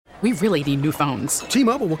We really need new phones.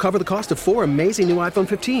 T-Mobile will cover the cost of 4 amazing new iPhone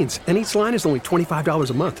 15s, and each line is only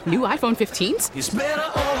 $25 a month. New iPhone 15s? It's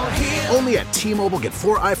better over here. Only at T-Mobile, get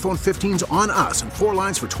 4 iPhone 15s on us and 4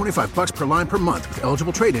 lines for $25 per line per month with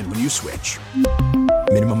eligible trade-in when you switch.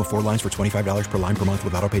 Minimum of 4 lines for $25 per line per month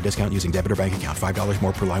with autopay discount using debit or bank account. $5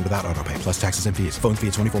 more per line without autopay, plus taxes and fees. Phone fee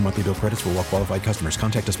at 24 monthly bill credits for well-qualified customers.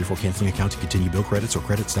 Contact us before canceling account to continue bill credits or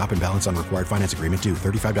credit stop and balance on required finance agreement due.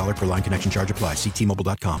 $35 per line connection charge applies. See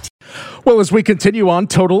T-Mobile.com. Well, as we continue on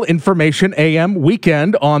Total Information AM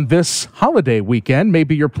weekend on this holiday weekend,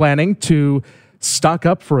 maybe you're planning to stock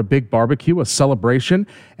up for a big barbecue, a celebration,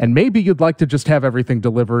 and maybe you'd like to just have everything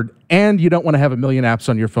delivered and you don't want to have a million apps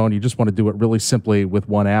on your phone. You just want to do it really simply with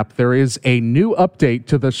one app. There is a new update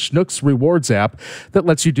to the Schnucks Rewards app that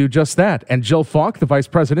lets you do just that. And Jill Falk, the Vice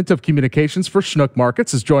President of Communications for Schnuck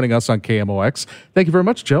Markets, is joining us on KMOX. Thank you very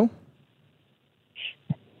much, Jill.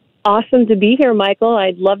 Awesome to be here, Michael.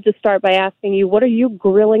 I'd love to start by asking you, what are you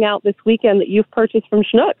grilling out this weekend that you've purchased from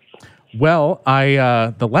Schnucks? Well,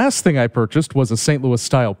 the last thing I purchased was a St.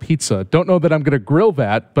 Louis-style pizza. Don't know that I'm going to grill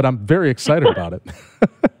that, but I'm very excited about it.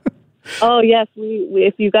 Oh, yes. We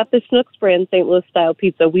if you got the Schnucks brand St. Louis-style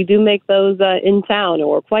pizza, we do make those in town, and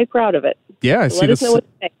we're quite proud of it. Yeah, I see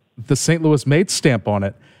the St. Louis made stamp on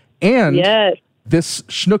it. And yes. This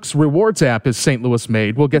Schnucks Rewards app is St. Louis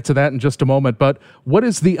made. We'll get to that in just a moment. But what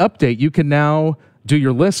is the update? You can now do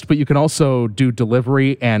your list, but you can also do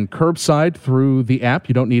delivery and curbside through the app.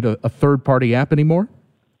 You don't need a third-party app anymore?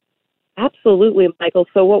 Absolutely, Michael.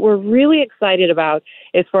 So what we're really excited about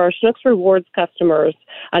is for our Schnucks Rewards customers,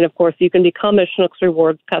 and of course you can become a Schnucks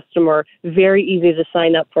Rewards customer, very easy to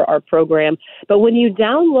sign up for our program. But when you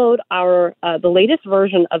download our the latest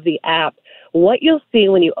version of the app, what you'll see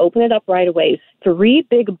when you open it up right away is 3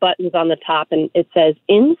 big buttons on the top, and it says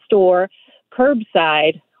in-store,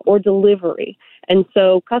 curbside, or delivery. And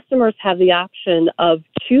so customers have the option of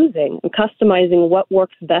choosing and customizing what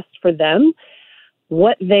works best for them,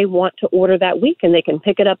 what they want to order that week, and they can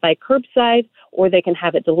pick it up by curbside, or they can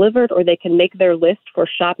have it delivered, or they can make their list for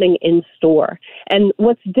shopping in store. And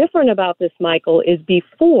what's different about this, Michael, is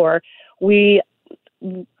before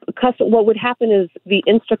what would happen is the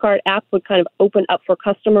Instacart app would kind of open up for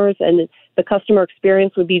customers and the customer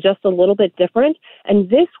experience would be just a little bit different. And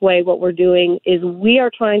this way, what we're doing is we are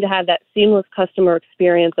trying to have that seamless customer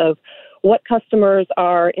experience of what customers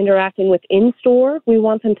are interacting with in store. We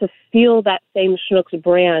want them to feel that same Schnucks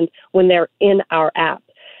brand when they're in our app.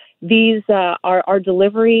 These our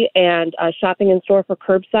delivery and shopping in store for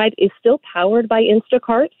curbside is still powered by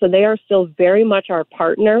Instacart, so they are still very much our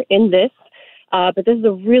partner in this. But this is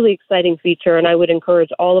a really exciting feature, and I would encourage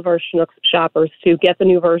all of our Schnucks shoppers to get the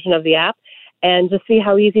new version of the app and just see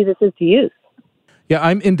how easy this is to use. Yeah,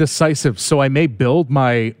 I'm indecisive, so I may build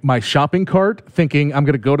my shopping cart thinking I'm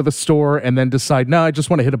going to go to the store and then decide, no, I just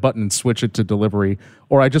want to hit a button and switch it to delivery,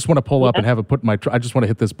 or I just want to pull up and have it put in I just want to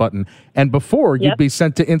hit this button. And before, you'd be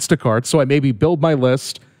sent to Instacart, so I maybe build my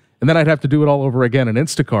list, and then I'd have to do it all over again in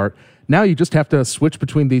Instacart. Now you just have to switch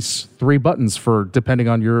between these 3 buttons depending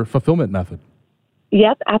on your fulfillment method.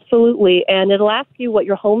 Yep, absolutely. And it'll ask you what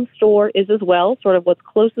your home store is as well, sort of what's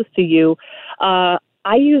closest to you.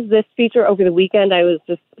 I used this feature over the weekend. I was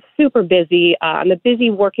just super busy. I'm a busy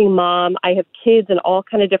working mom. I have kids in all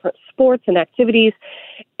kind of different sports and activities,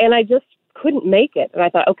 and I just couldn't make it. And I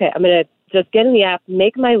thought, okay, I'm going to just get in the app,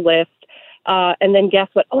 make my list, and then guess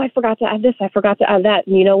what? Oh, I forgot to add this. I forgot to add that.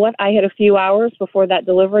 And you know what? I had a few hours before that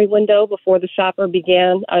delivery window, before the shopper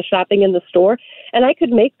began shopping in the store, and I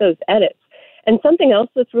could make those edits. And something else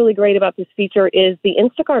that's really great about this feature is the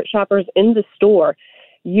Instacart shoppers in the store.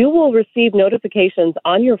 You will receive notifications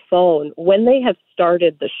on your phone when they have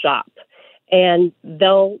started the shop, and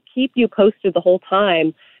they'll keep you posted the whole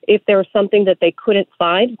time if there's something that they couldn't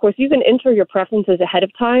find. Of course, you can enter your preferences ahead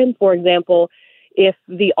of time. For example, if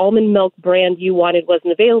the almond milk brand you wanted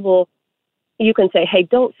wasn't available, you can say, hey,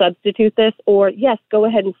 don't substitute this, or yes, go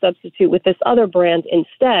ahead and substitute with this other brand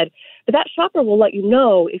instead. But that shopper will let you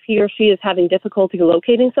know if he or she is having difficulty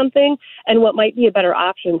locating something and what might be a better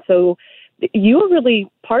option. So you're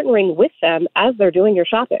really partnering with them as they're doing your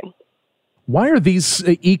shopping. Why are these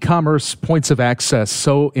e-commerce points of access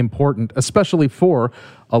so important, especially for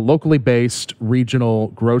a locally based regional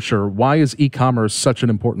grocer? Why is e-commerce such an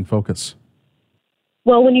important focus?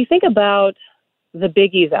 Well, when you think about the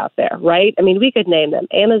biggies out there, right? I mean, we could name them: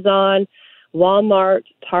 Amazon, Walmart,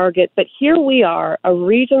 Target, but here we are, a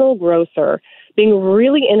regional grocer, being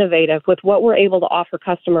really innovative with what we're able to offer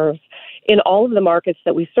customers in all of the markets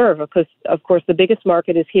that we serve. Because, of course, the biggest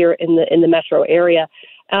market is here in the metro area.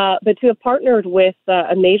 But to have partnered with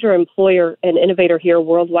a major employer and innovator here,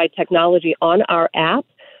 Worldwide Technology, on our app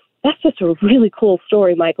that's just a really cool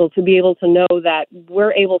story, Michael, to be able to know that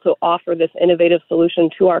we're able to offer this innovative solution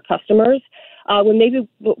to our customers when maybe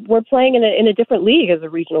we're playing in a different league as a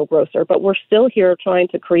regional grocer, but we're still here trying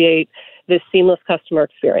to create this seamless customer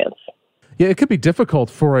experience. Yeah, it could be difficult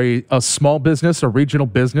for a small business, a regional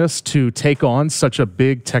business, to take on such a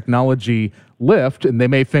big technology lift, and they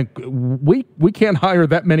may think we can't hire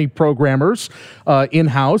that many programmers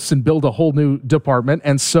in-house and build a whole new department.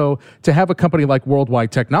 And so to have a company like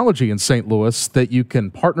Worldwide Technology in St. Louis that you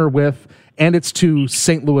can partner with, and it's to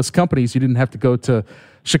St. Louis companies, you didn't have to go to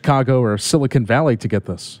Chicago or Silicon Valley to get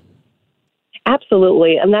this.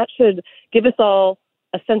 Absolutely, and that should give us all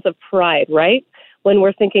a sense of pride, right? When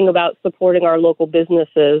we're thinking about supporting our local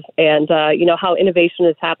businesses and, how innovation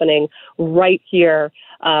is happening right here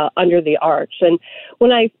under the arch. And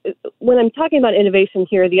when I'm talking about innovation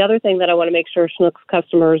here, the other thing that I want to make sure Schnucks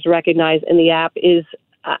customers recognize in the app is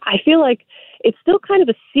I feel like it's still kind of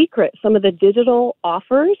a secret, some of the digital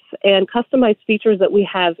offers and customized features that we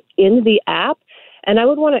have in the app. And I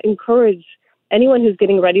would want to encourage anyone who's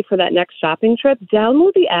getting ready for that next shopping trip,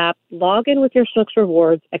 download the app, log in with your Schnucks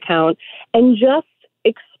Rewards account, and just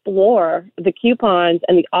explore the coupons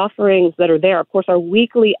and the offerings that are there. Of course, our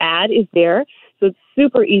weekly ad is there, so it's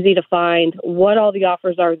super easy to find what all the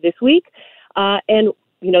offers are this week. And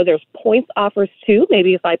there's points offers too.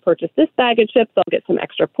 Maybe if I purchase this bag of chips, I'll get some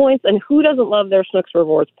extra points. And who doesn't love their Schnucks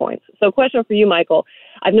Rewards points? So question for you, Michael.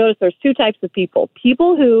 I've noticed there's two types of people.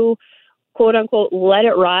 People who, quote unquote, let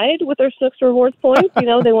it ride with their Schnucks Rewards points. They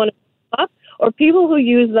want to shop, or people who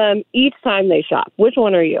use them each time they shop. Which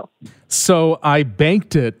one are you? So I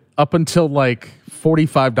banked it up until like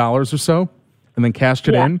 $45 or so and then cashed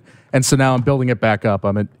it in. And so now I'm building it back up.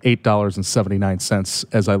 I'm at $8.79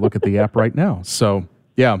 as I look at the app right now. So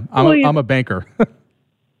yeah, I'm a banker.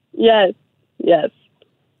 Yes.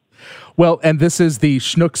 Well, and this is the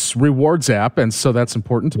Schnucks Rewards app, and so that's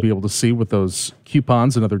important to be able to see what those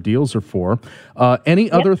coupons and other deals are for.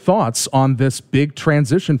 Any other thoughts on this big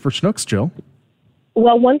transition for Schnucks, Jill?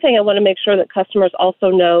 Well, one thing I want to make sure that customers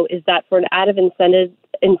also know is that for an added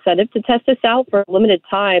incentive to test this out for a limited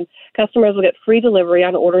time, customers will get free delivery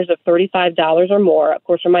on orders of $35 or more. Of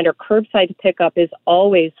course, reminder, curbside pickup is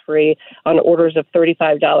always free on orders of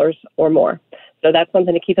 $35 or more. So that's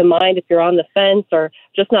something to keep in mind if you're on the fence or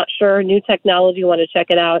just not sure, new technology, you want to check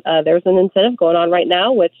it out. There's an incentive going on right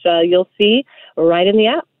now, which you'll see right in the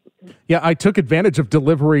app. Yeah, I took advantage of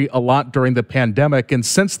delivery a lot during the pandemic, and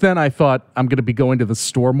since then I thought I'm going to be going to the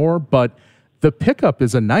store more, but the pickup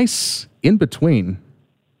is a nice in-between.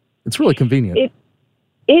 It's really convenient.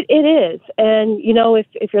 It is. And,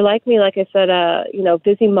 if you're like me, like I said,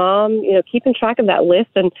 busy mom, keeping track of that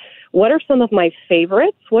list and what are some of my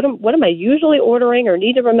favorites? What am I usually ordering or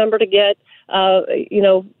need to remember to get,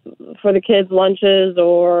 for the kids' lunches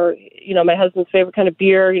or, my husband's favorite kind of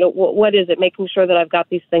beer? What is it? Making sure that I've got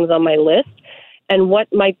these things on my list and what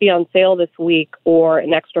might be on sale this week or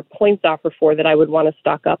an extra points offer for that I would want to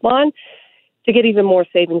stock up on to get even more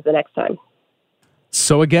savings the next time.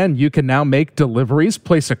 So again, you can now make deliveries,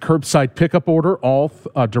 place a curbside pickup order all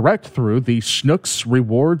direct through the Schnucks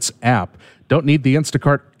Rewards app. Don't need the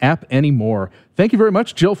Instacart app anymore. Thank you very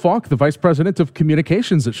much, Jill Falk, the Vice President of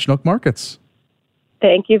Communications at Schnuck Markets.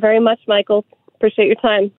 Thank you very much, Michael. Appreciate your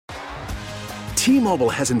time. T-Mobile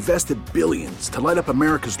has invested billions to light up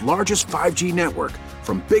America's largest 5G network,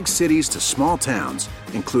 from big cities to small towns,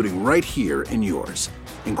 including right here in yours.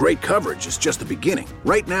 And great coverage is just the beginning.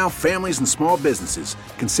 Right now, families and small businesses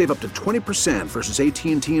can save up to 20% versus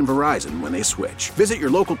AT&T and Verizon when they switch. Visit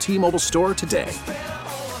your local T-Mobile store today.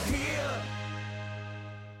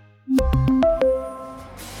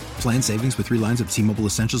 Plan savings with 3 lines of T-Mobile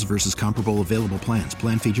Essentials versus comparable available plans.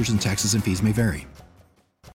 Plan features and taxes and fees may vary.